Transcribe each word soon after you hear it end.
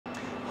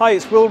Hi,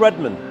 it's Will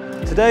Redman.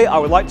 Today I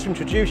would like to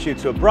introduce you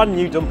to a brand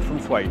new dumper from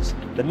Thwaites,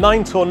 the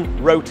 9-ton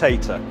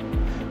Rotator.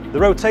 The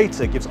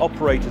Rotator gives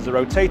operators a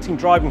rotating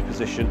driving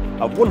position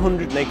of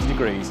 180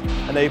 degrees,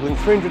 enabling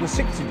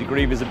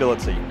 360-degree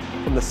visibility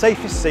from the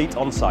safest seat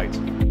on site.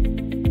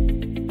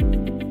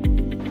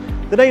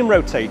 The name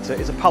Rotator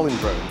is a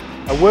palindrome,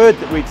 a word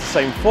that reads the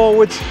same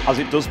forwards as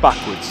it does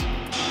backwards.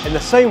 In the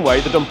same way,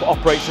 the dumper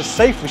operates as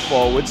safely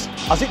forwards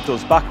as it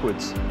does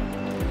backwards.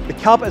 The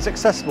cab is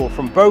accessible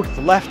from both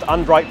the left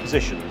and right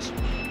positions.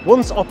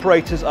 Once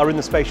operators are in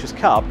the spacious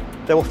cab,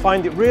 they will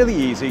find it really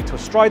easy to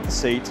astride the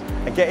seat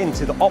and get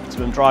into the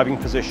optimum driving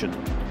position.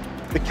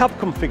 The cab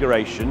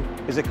configuration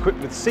is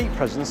equipped with seat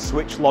presence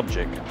switch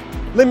logic.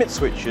 Limit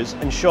switches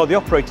ensure the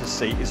operator's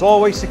seat is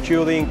always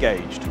securely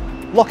engaged,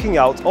 locking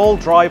out all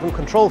drive and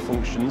control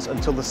functions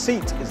until the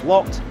seat is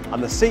locked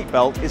and the seat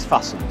belt is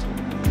fastened.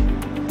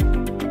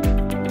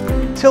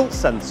 Tilt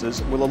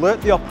sensors will alert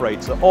the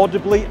operator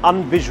audibly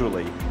and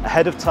visually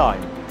ahead of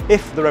time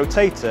if the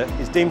rotator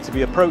is deemed to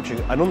be approaching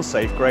an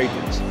unsafe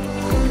gradient.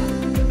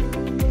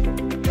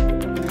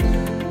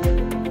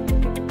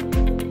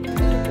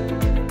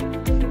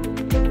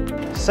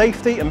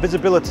 Safety and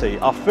visibility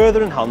are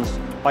further enhanced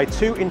by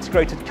two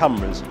integrated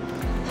cameras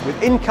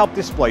with in-cab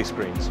display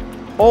screens,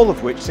 all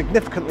of which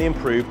significantly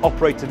improve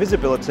operator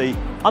visibility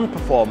and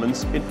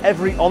performance in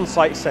every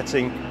on-site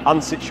setting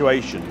and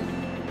situation.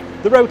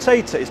 The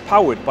Rotator is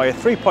powered by a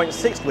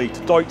 3.6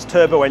 litre Thwaites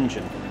turbo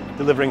engine,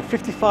 delivering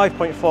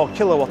 55.4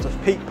 kilowatt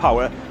of peak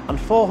power and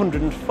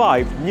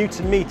 405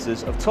 newton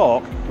meters of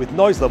torque with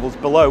noise levels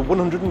below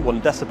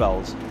 101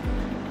 decibels.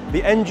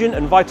 The engine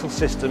and vital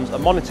systems are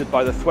monitored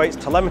by the Thwaites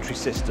telemetry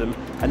system,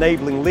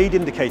 enabling lead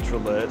indicator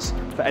alerts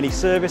for any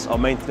service or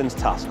maintenance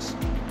tasks.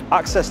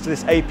 Access to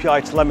this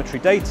API telemetry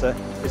data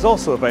is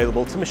also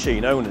available to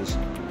machine owners.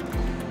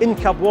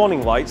 In-cab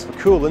warning lights for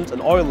coolant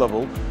and oil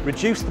level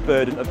reduce the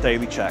burden of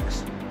daily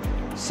checks.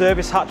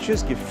 Service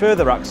hatches give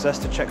further access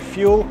to check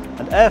fuel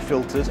and air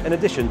filters in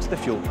addition to the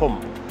fuel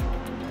pump.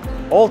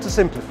 All to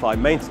simplify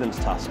maintenance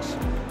tasks,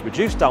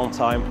 reduce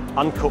downtime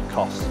and cut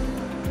costs.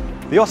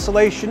 The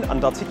oscillation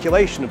and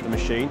articulation of the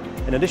machine,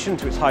 in addition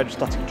to its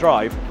hydrostatic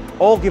drive,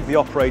 all give the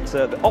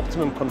operator the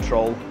optimum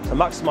control to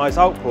maximise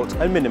output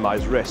and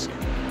minimise risk.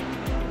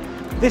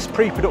 This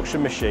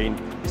pre-production machine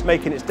is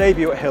making its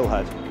debut at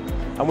Hillhead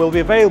and will be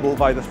available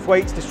via the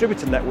Thwaites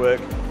distributor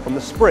network from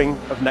the spring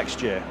of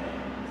next year.